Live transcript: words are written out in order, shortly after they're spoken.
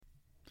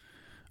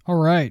All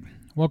right.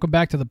 Welcome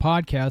back to the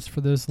podcast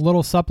for this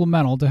little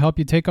supplemental to help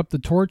you take up the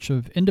torch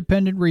of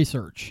independent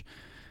research.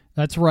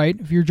 That's right.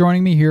 If you're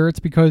joining me here, it's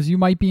because you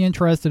might be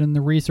interested in the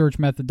research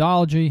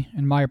methodology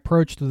and my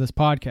approach to this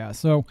podcast.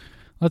 So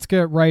let's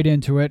get right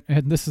into it.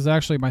 And this is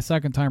actually my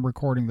second time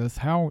recording this.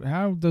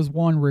 How does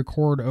one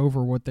record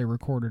over what they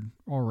recorded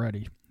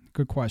already?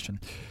 Good question.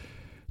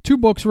 Two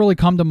books really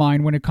come to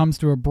mind when it comes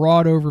to a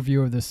broad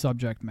overview of this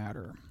subject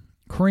matter.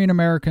 Korean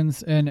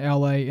Americans in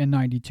LA in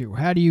 92.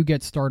 How do you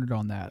get started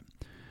on that?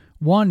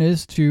 One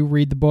is to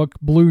read the book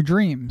Blue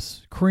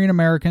Dreams, Korean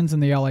Americans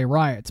in the LA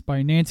Riots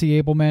by Nancy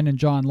Abelman and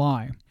John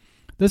Lai.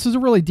 This is a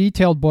really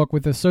detailed book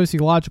with a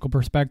sociological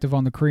perspective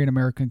on the Korean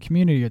American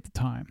community at the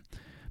time.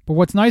 But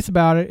what's nice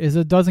about it is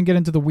it doesn't get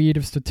into the weed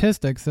of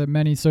statistics that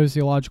many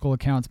sociological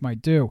accounts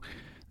might do.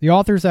 The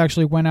authors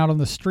actually went out on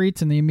the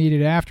streets in the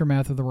immediate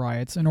aftermath of the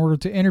riots in order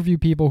to interview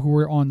people who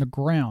were on the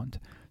ground.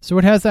 So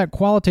it has that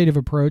qualitative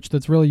approach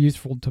that's really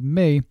useful to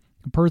me,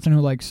 a person who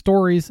likes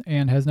stories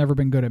and has never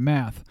been good at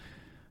math.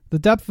 The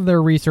depth of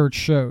their research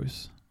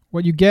shows.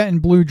 What you get in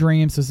Blue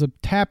Dreams is a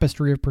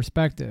tapestry of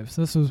perspectives.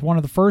 This was one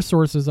of the first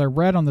sources I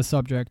read on the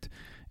subject,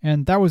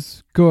 and that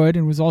was good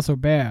and was also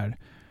bad.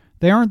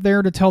 They aren't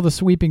there to tell the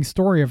sweeping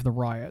story of the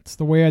riots,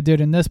 the way I did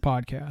in this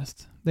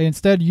podcast. They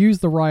instead use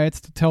the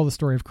riots to tell the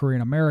story of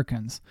Korean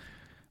Americans.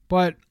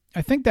 But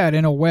I think that,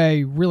 in a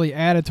way, really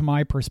added to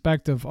my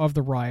perspective of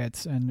the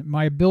riots and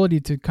my ability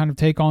to kind of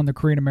take on the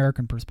Korean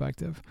American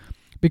perspective.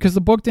 Because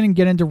the book didn't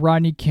get into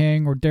Rodney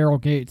King or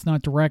Daryl Gates,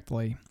 not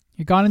directly.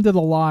 It got into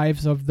the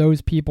lives of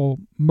those people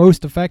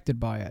most affected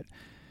by it.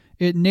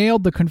 It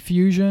nailed the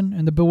confusion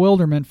and the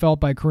bewilderment felt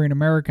by Korean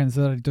Americans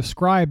that I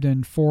described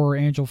in 4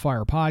 Angel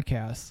Fire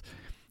podcasts.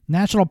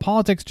 National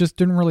politics just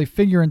didn't really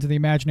figure into the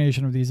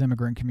imagination of these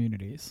immigrant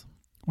communities.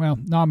 Well,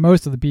 not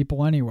most of the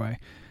people anyway.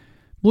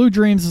 Blue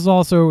Dreams is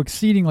also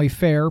exceedingly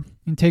fair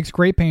and takes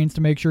great pains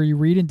to make sure you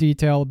read in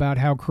detail about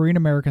how Korean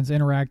Americans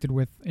interacted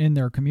within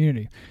their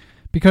community.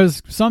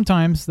 Because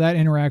sometimes that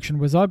interaction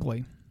was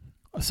ugly.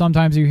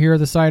 Sometimes you hear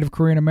the side of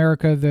Korean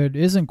America that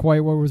isn't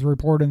quite what was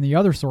reported in the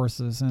other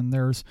sources, and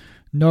there's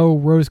no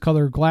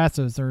rose-colored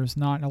glasses, there's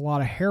not a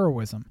lot of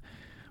heroism.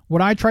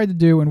 What I tried to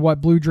do and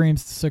what Blue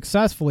Dreams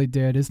successfully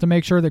did is to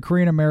make sure that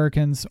Korean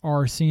Americans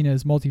are seen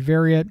as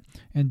multivariate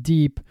and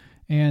deep,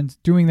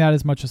 and doing that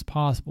as much as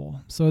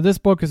possible. So this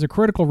book is a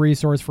critical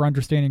resource for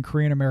understanding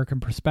Korean American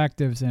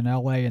perspectives in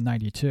LA in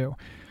 92.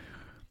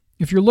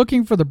 If you're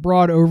looking for the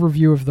broad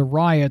overview of the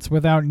riots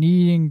without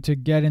needing to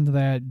get into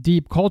that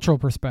deep cultural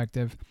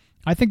perspective,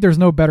 I think there's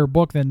no better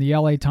book than the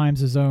LA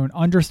Times' own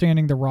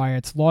Understanding the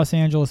Riots, Los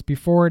Angeles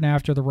Before and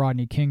After the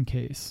Rodney King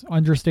Case.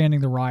 Understanding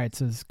the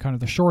Riots is kind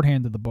of the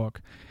shorthand of the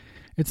book.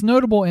 It's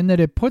notable in that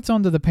it puts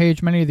onto the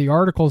page many of the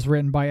articles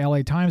written by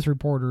LA Times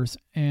reporters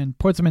and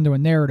puts them into a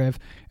narrative,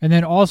 and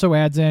then also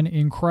adds in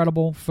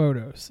incredible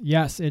photos.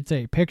 Yes, it's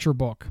a picture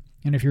book.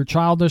 And if you're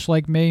childish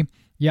like me,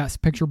 yes,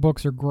 picture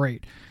books are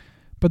great.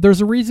 But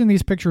there's a reason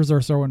these pictures are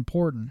so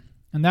important,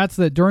 and that's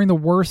that during the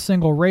worst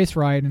single race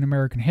riot in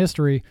American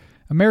history,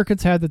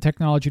 Americans had the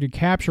technology to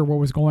capture what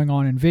was going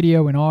on in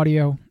video and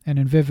audio and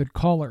in vivid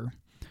color.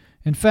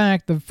 In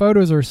fact, the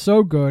photos are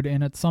so good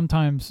and it's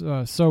sometimes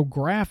so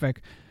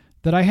graphic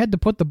that I had to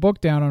put the book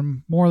down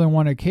on more than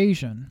one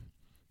occasion.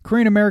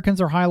 Korean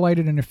Americans are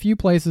highlighted in a few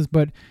places,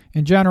 but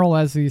in general,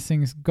 as these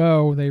things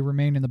go, they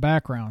remain in the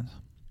background.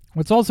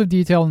 What's also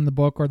detailed in the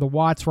book are the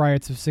Watts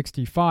riots of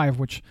 65,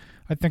 which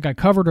I think I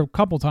covered a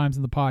couple times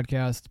in the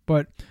podcast,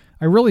 but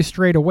I really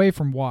strayed away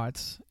from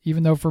Watts,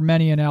 even though for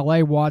many in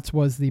LA, Watts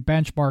was the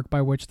benchmark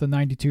by which the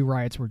 92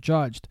 riots were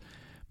judged.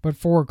 But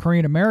for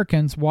Korean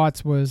Americans,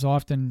 Watts was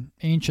often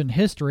ancient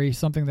history,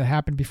 something that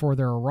happened before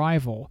their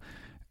arrival.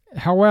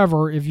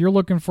 However, if you're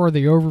looking for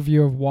the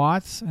overview of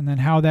Watts and then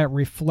how that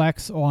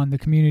reflects on the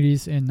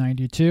communities in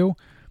 92,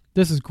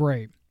 this is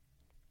great.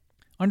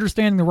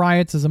 Understanding the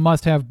Riots is a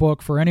must-have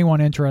book for anyone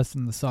interested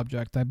in the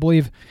subject. I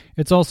believe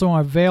it's also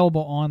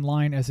available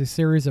online as a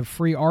series of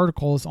free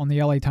articles on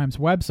the LA Times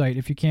website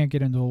if you can't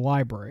get into the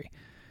library.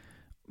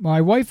 My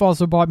wife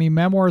also bought me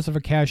Memoirs of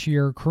a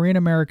Cashier, Korean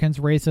Americans,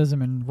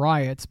 Racism, and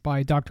Riots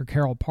by Dr.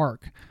 Carol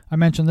Park. I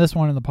mentioned this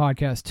one in the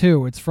podcast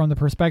too. It's from the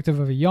perspective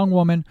of a young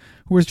woman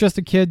who was just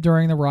a kid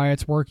during the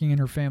riots working in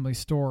her family's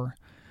store.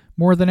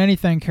 More than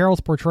anything,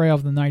 Carol's portrayal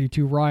of the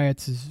 92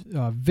 riots is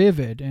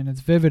vivid, and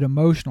it's vivid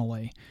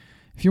emotionally.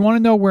 If you want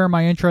to know where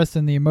my interest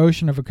in the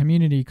emotion of a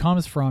community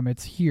comes from,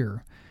 it's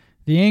here.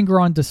 The anger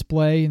on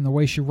display and the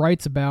way she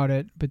writes about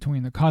it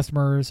between the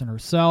customers and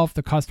herself,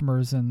 the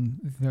customers and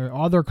the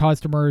other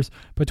customers,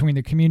 between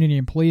the community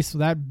and police,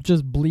 that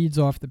just bleeds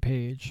off the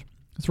page.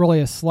 It's really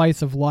a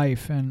slice of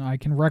life, and I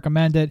can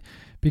recommend it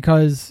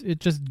because it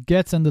just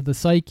gets into the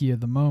psyche of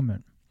the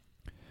moment.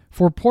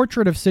 For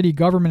Portrait of City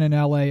Government in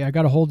LA, I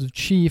got a hold of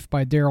Chief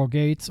by Daryl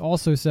Gates,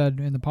 also said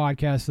in the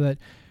podcast that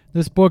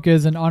this book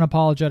is an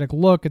unapologetic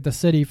look at the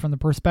city from the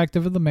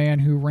perspective of the man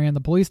who ran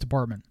the police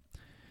department.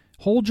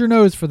 Hold your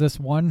nose for this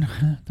one.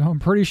 I'm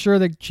pretty sure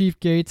that Chief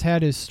Gates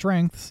had his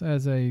strengths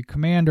as a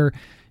commander.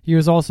 He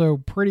was also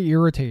pretty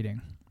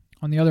irritating.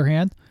 On the other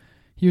hand,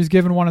 He was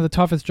given one of the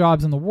toughest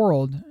jobs in the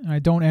world, and I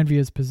don't envy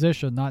his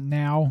position. Not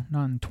now,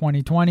 not in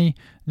 2020,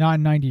 not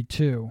in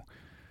 92.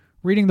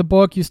 Reading the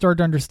book, you start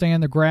to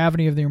understand the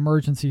gravity of the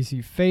emergencies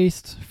he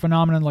faced,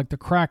 phenomena like the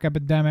crack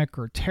epidemic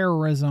or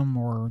terrorism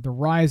or the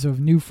rise of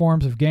new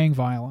forms of gang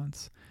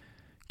violence.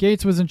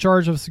 Gates was in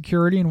charge of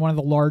security in one of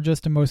the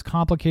largest and most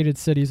complicated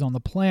cities on the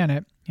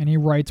planet, and he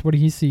writes what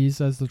he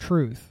sees as the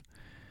truth.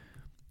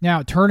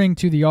 Now, turning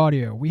to the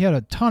audio. We had a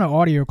ton of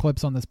audio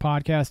clips on this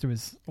podcast. It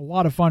was a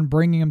lot of fun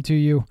bringing them to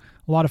you,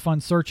 a lot of fun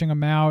searching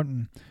them out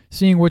and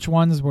seeing which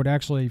ones would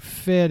actually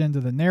fit into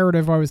the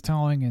narrative I was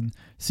telling and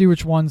see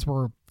which ones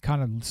were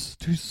kind of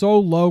so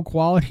low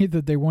quality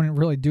that they wouldn't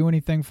really do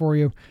anything for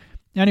you.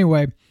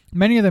 Anyway,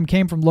 many of them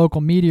came from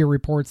local media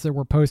reports that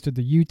were posted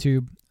to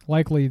YouTube.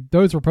 Likely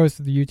those were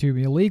posted to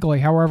YouTube illegally.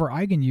 However,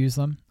 I can use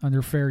them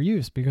under fair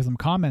use because I'm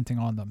commenting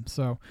on them.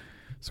 So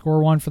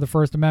score one for the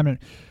First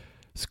Amendment.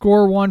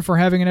 Score one for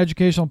having an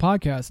educational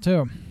podcast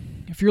too.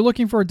 If you're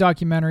looking for a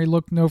documentary,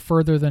 look no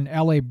further than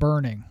LA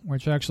Burning,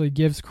 which actually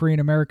gives Korean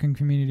American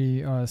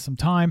community some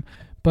time,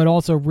 but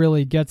also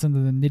really gets into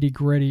the nitty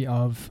gritty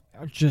of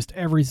just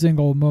every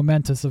single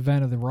momentous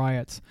event of the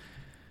riots.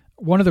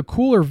 One of the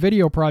cooler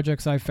video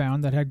projects I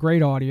found that had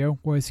great audio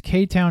was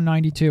K-Town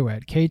 92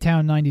 at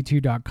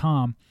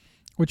ktown92.com,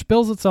 which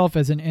bills itself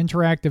as an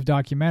interactive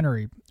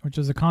documentary, which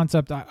is a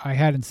concept I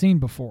hadn't seen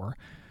before.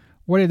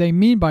 What they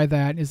mean by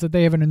that is that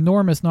they have an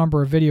enormous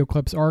number of video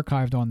clips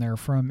archived on there,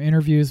 from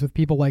interviews with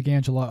people like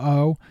Angela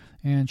Oh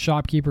and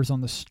shopkeepers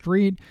on the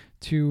street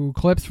to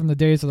clips from the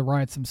days of the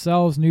riots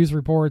themselves, news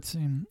reports,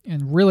 and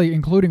really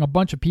including a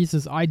bunch of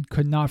pieces I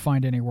could not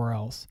find anywhere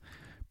else.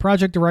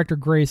 Project director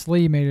Grace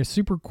Lee made a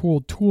super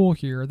cool tool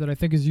here that I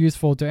think is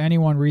useful to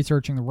anyone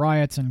researching the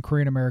riots and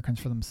Korean Americans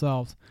for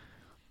themselves.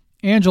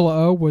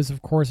 Angela Oh was,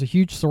 of course, a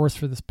huge source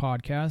for this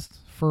podcast.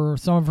 For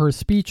some of her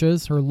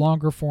speeches, her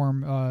longer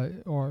form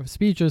or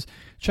speeches,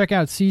 check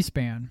out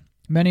C-SPAN.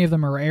 Many of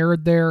them are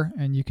aired there,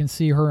 and you can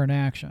see her in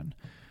action.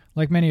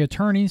 Like many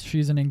attorneys,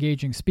 she's an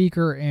engaging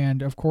speaker,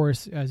 and of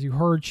course, as you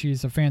heard,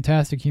 she's a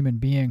fantastic human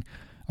being.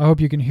 I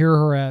hope you can hear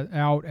her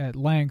out at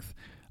length.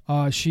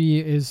 She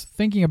is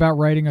thinking about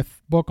writing a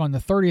book on the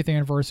 30th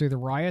anniversary of the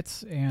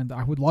riots, and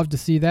I would love to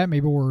see that.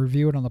 Maybe we'll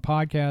review it on the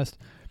podcast.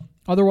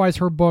 Otherwise,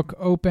 her book,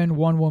 Open,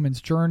 One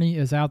Woman's Journey,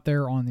 is out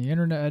there on the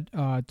internet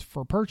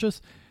for purchase,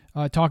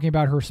 talking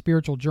about her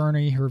spiritual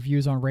journey, her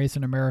views on race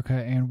in America,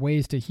 and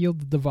ways to heal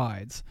the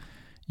divides.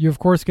 You, of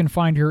course, can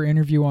find her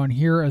interview on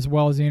here, as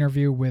well as the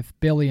interview with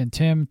Billy and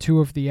Tim, two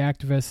of the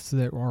activists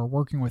that are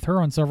working with her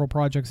on several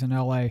projects in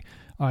L.A.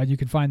 You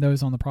can find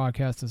those on the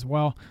podcast as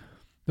well.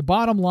 The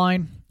bottom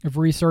line of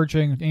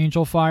researching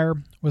Angel Fire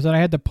was that I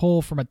had to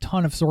pull from a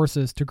ton of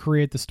sources to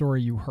create the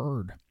story you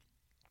heard.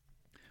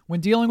 When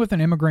dealing with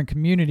an immigrant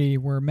community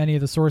where many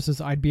of the sources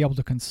I'd be able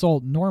to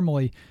consult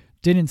normally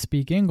didn't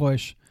speak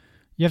English,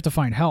 you have to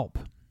find help.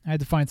 I had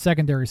to find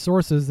secondary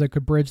sources that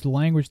could bridge the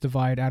language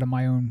divide out of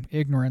my own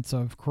ignorance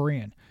of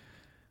Korean.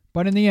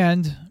 But in the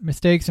end,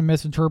 mistakes and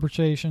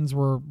misinterpretations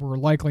were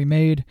likely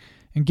made,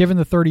 and given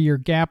the 30-year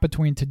gap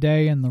between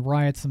today and the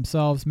riots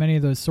themselves, many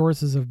of those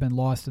sources have been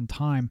lost in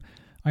time.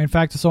 I, in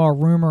fact, saw a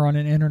rumor on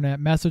an internet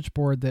message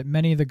board that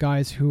many of the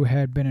guys who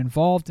had been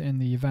involved in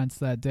the events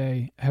that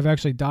day have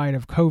actually died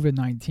of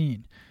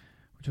COVID-19,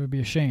 which would be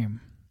a shame.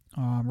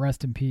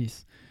 Rest in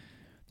peace.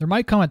 There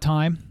might come a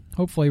time,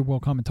 hopefully will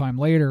come a time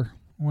later,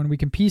 when we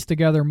can piece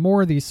together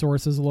more of these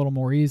sources a little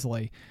more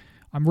easily.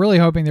 I'm really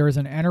hoping there is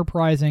an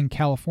enterprising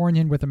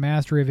Californian with a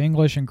mastery of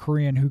English and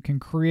Korean who can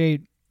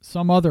create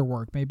some other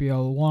work, maybe a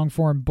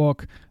long-form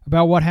book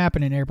about what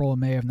happened in April and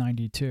May of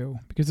 92,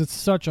 because it's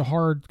such a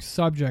hard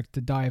subject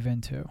to dive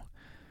into.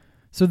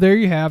 So there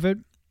you have it.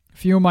 A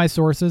few of my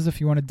sources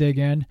if you want to dig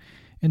in.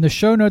 In the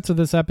show notes of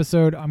this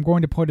episode, I'm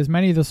going to put as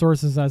many of the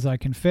sources as I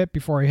can fit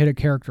before I hit a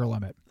character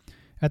limit.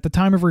 At the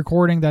time of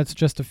recording, that's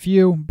just a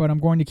few, but I'm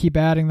going to keep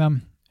adding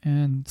them,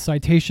 and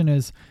citation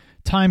is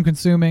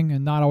time-consuming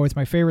and not always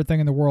my favorite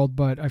thing in the world,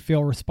 but I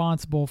feel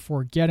responsible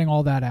for getting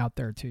all that out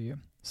there to you.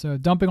 So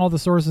dumping all the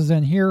sources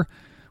in here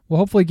will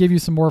hopefully give you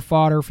some more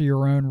fodder for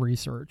your own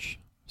research.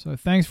 So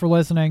thanks for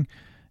listening,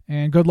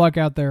 and good luck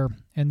out there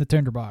in the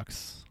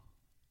tinderbox.